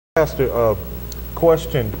Pastor,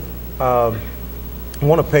 question. I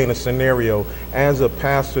want to paint a scenario as a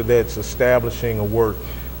pastor that's establishing a work,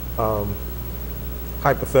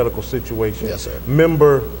 hypothetical situation. Yes, sir.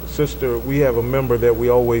 Member, sister, we have a member that we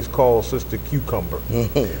always call Sister Cucumber.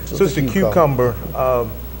 Sister Cucumber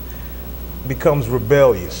becomes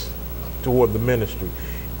rebellious toward the ministry.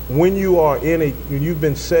 When you are when you've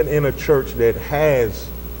been set in a church that has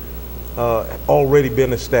already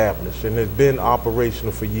been established and has been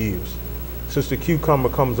operational for years, Sister Cucumber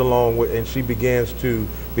comes along with, and she begins to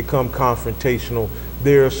become confrontational.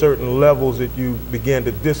 There are certain levels that you begin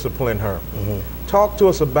to discipline her. Talk to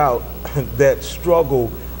us about that struggle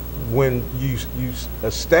when you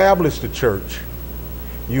establish the church.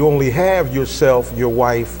 You only have yourself, your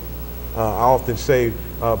wife. I often say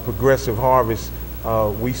Progressive Harvest,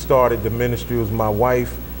 we started the ministry, it was my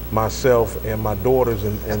wife, myself, and my daughters,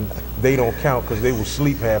 and they don't count because they will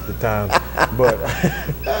sleep half the time. But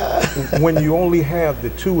when you only have the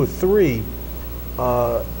 2 or 3,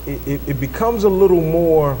 it becomes a little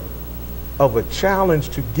more of a challenge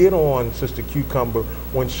to get on Sister Cucumber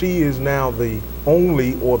when she is now the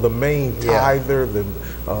only or the main tither, the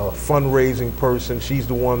fundraising person. She's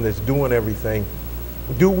the one that's doing everything.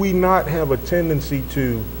 Do we not have a tendency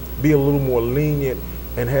to be a little more lenient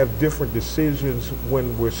and have different decisions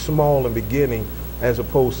when we're small and beginning as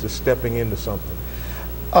opposed to stepping into something?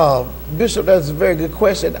 Bishop, that's a very good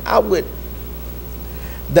question. The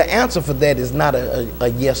answer for that is not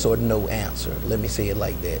a yes or no answer. Let me say it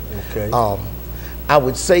like that. Okay. I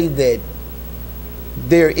would say that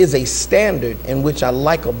there is a standard in which I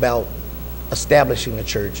like about establishing a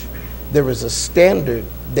church. There is a standard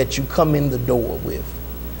that you come in the door with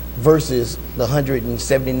versus the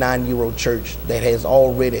 179-year-old church that has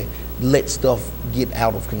already let stuff get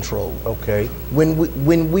out of control. Okay.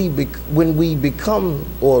 When we become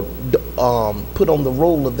or put on the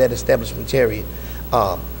role of that establishmentarian,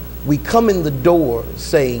 we come in the door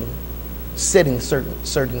saying, setting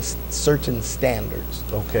certain standards.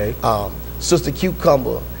 Okay. Sister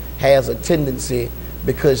Cucumber has a tendency,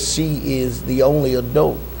 because she is the only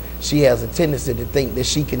adult, she has a tendency to think that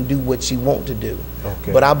she can do what she wants to do.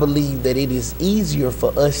 Okay. But I believe that it is easier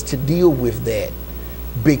for us to deal with that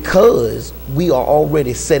because we are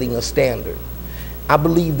already setting a standard. I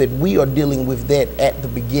believe that we are dealing with that at the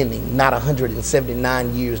beginning, not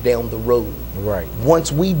 179 years down the road. Right.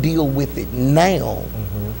 Once we deal with it now,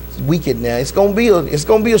 we can. Now it's gonna be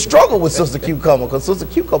a struggle with Sister Cucumber, because Sister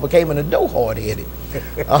Cucumber came in the door hard-headed.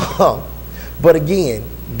 But again,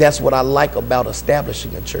 that's what I like about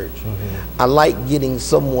establishing a church. I like getting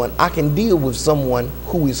someone. I can deal with someone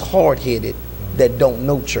who is hard-headed that don't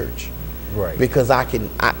know church. Right. Because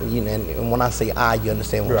and when I say you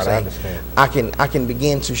understand what I'm saying? I understand. I can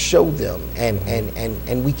begin to show them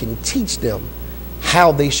and we can teach them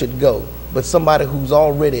how they should go. But somebody who's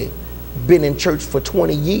already been in church for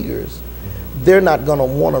 20 years, they're not going to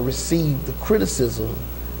want to receive the criticism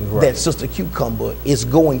that Sister Cucumber is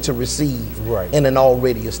going to receive in an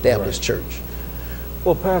already established church.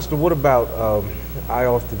 Well, Pastor, what about, I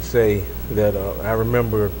often say that I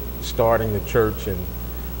remember starting the church, and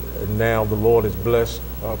now the Lord has blessed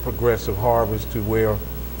Progressive Harvest to where,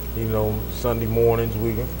 you know, Sunday mornings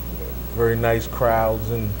we very nice crowds,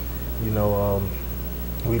 and you know,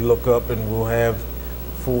 we look up and we'll have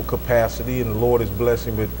full capacity, and the Lord is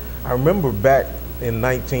blessing. But I remember back in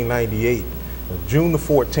 1998, June the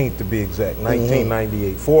 14th to be exact,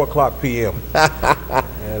 1998, 4:00 p.m.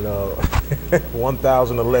 at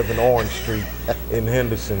 1011 Orange Street in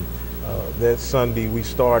Henderson. That Sunday we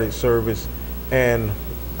started service, and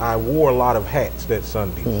I wore a lot of hats that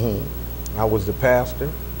Sunday. I was the pastor,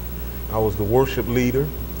 I was the worship leader,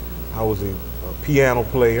 I was a piano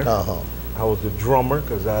player, I was the drummer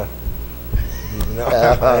because I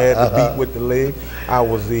had to beat with the leg. I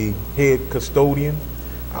was the head custodian,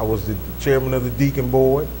 I was the chairman of the deacon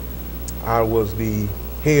board, I was the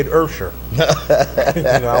head usher.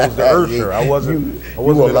 I was the usher. I wasn't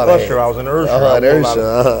an usher, I was an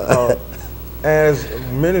usher. As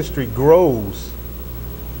ministry grows,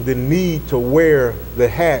 the need to wear the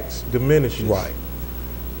hats diminishes. Right.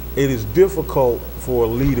 It is difficult for a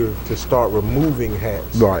leader to start removing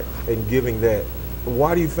hats and giving that.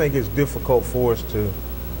 Why do you think it's difficult for us to?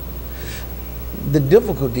 The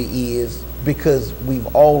difficulty is because we've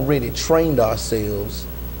already trained ourselves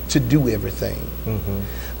to do everything.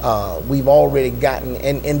 We've already gotten,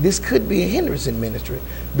 and this could be a hindrance in ministry,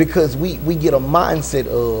 because we get a mindset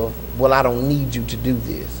of, well, I don't need you to do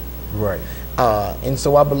this. Right. And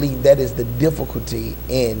so I believe that is the difficulty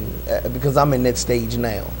in, because I'm in that stage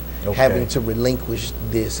now. having to relinquish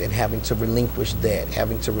this and having to relinquish that,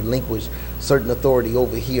 having to relinquish certain authority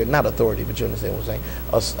over here, not authority, but you understand what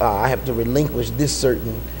I'm saying. I have to relinquish this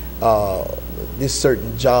certain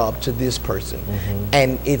job to this person,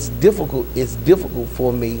 and it's difficult. It's difficult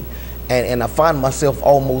for me, and I find myself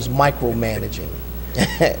almost micromanaging.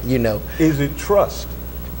 You know, is it trust?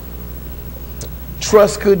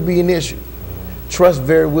 Trust could be an issue. Trust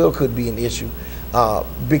very well could be an issue,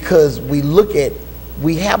 because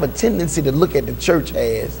we have a tendency to look at the church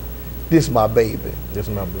as, this my baby. This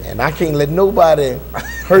my baby. And I can't let nobody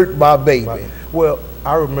hurt my baby. Well,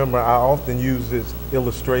 I remember I often use this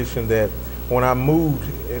illustration that when I moved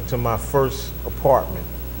into my first apartment,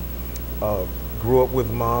 grew up with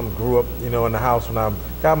mom, grew up, you know, in the house. When I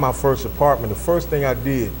got my first apartment, the first thing I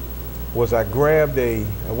did was I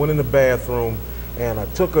went in the bathroom and I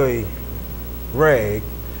took a rag,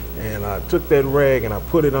 and I took that rag and I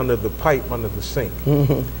put it under the pipe under the sink.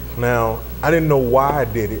 Now, I didn't know why I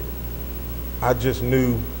did it. I just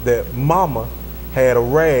knew that mama had a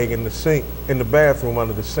rag in the sink, in the bathroom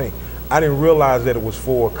under the sink. I didn't realize that it was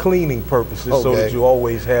for cleaning purposes, so that you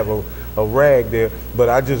always have a rag there, but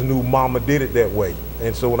I just knew mama did it that way.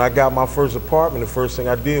 And so when I got my first apartment, the first thing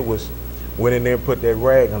I did was went in there and put that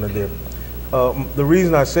rag under there. The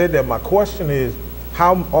reason I said that, my question is,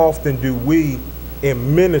 how often do we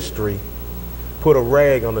in ministry put a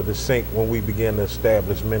rag under the sink when we begin to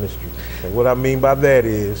establish ministry? And what I mean by that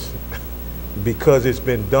is, because it's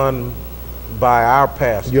been done by our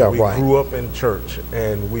pastor. We grew up in church,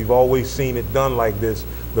 and we've always seen it done like this.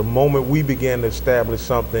 The moment we began to establish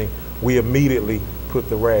something, we immediately put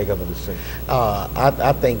the rag under the sink.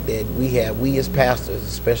 I think that we as pastors,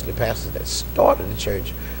 especially pastors that started the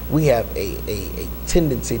church, we have a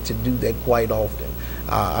tendency to do that quite often.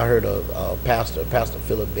 I heard a pastor, Pastor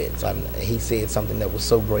Philip Betts, he said something that was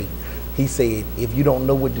so great. He said, if you don't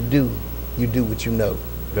know what to do, you do what you know.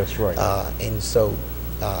 That's right. And so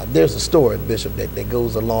there's a story, Bishop, that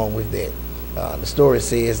goes along with that. The story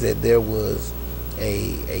says that there was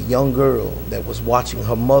a young girl that was watching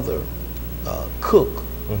her mother cook.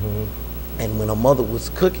 And when her mother was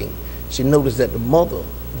cooking, she noticed that the mother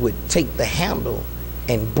would take the handle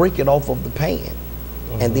and break it off of the pan,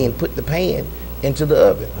 and then put the pan into the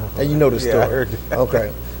oven. And you know the story. Yeah, I heard that.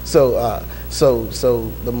 Okay. So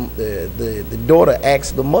the daughter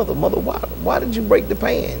asked the mother, why did you break the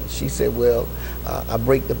pan? She said, well, I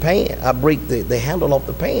break the handle off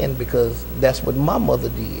the pan because that's what my mother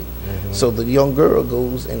did. So the young girl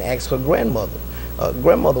goes and asks her grandmother,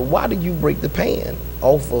 grandmother, why did you break the pan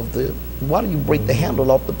why do you break the handle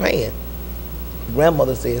off the pan?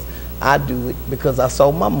 Grandmother says, I do it because I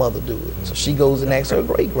saw my mother do it. So she goes and asks her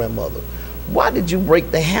great grandmother, why did you break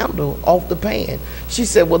the handle off the pan? She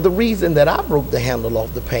said, well, the reason that I broke the handle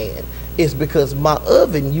off the pan is because my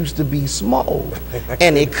oven used to be small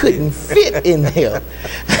and it couldn't fit in there.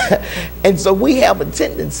 And so we have a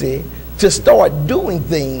tendency to start doing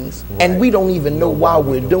things and we don't even know why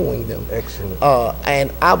we're doing them. Excellent.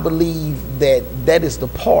 And I believe that is the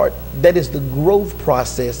growth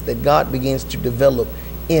process that God begins to develop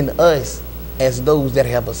in us as those that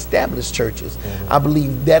have established churches. I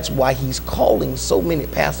believe that's why he's calling so many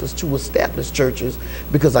pastors to establish churches,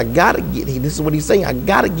 because this is what he's saying, I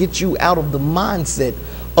gotta get you out of the mindset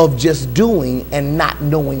of just doing and not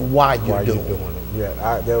knowing why you're doing it.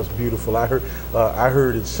 Yeah, that was beautiful. I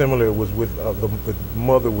heard it similar. It was with the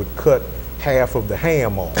mother would cut half of the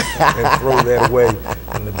ham off and throw that away,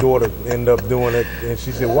 and the daughter ended up doing it, and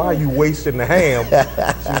she said, why are you wasting the ham?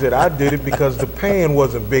 She said, I did it because the pan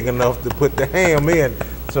wasn't big enough to put the ham in.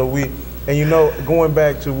 So and you know, going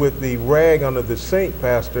back to with the rag under the sink,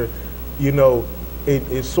 Pastor, you know,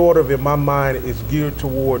 it sort of, in my mind, is geared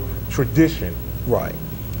toward tradition. Right.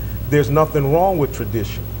 There's nothing wrong with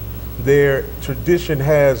tradition. Tradition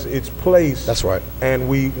has its place. That's right. And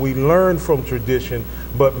we learn from tradition,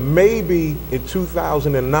 but maybe in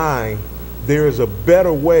 2009, there is a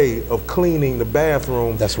better way of cleaning the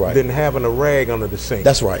bathroom than having a rag under the sink.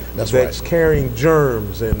 That's right. That's carrying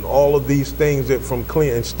germs and all of these things that from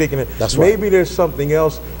cleaning and sticking it. That's right. Maybe there's something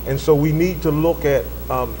else. And so we need to look at,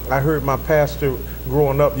 I heard my pastor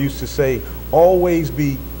growing up used to say, always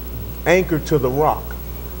be anchored to the rock,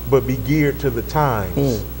 but be geared to the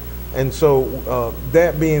times. And so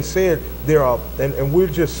that being said, there are, and we're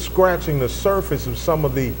just scratching the surface of some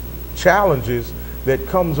of the challenges that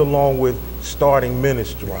comes along with starting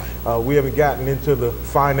ministry. We haven't gotten into the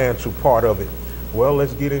financial part of it. Well,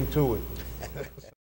 let's get into it.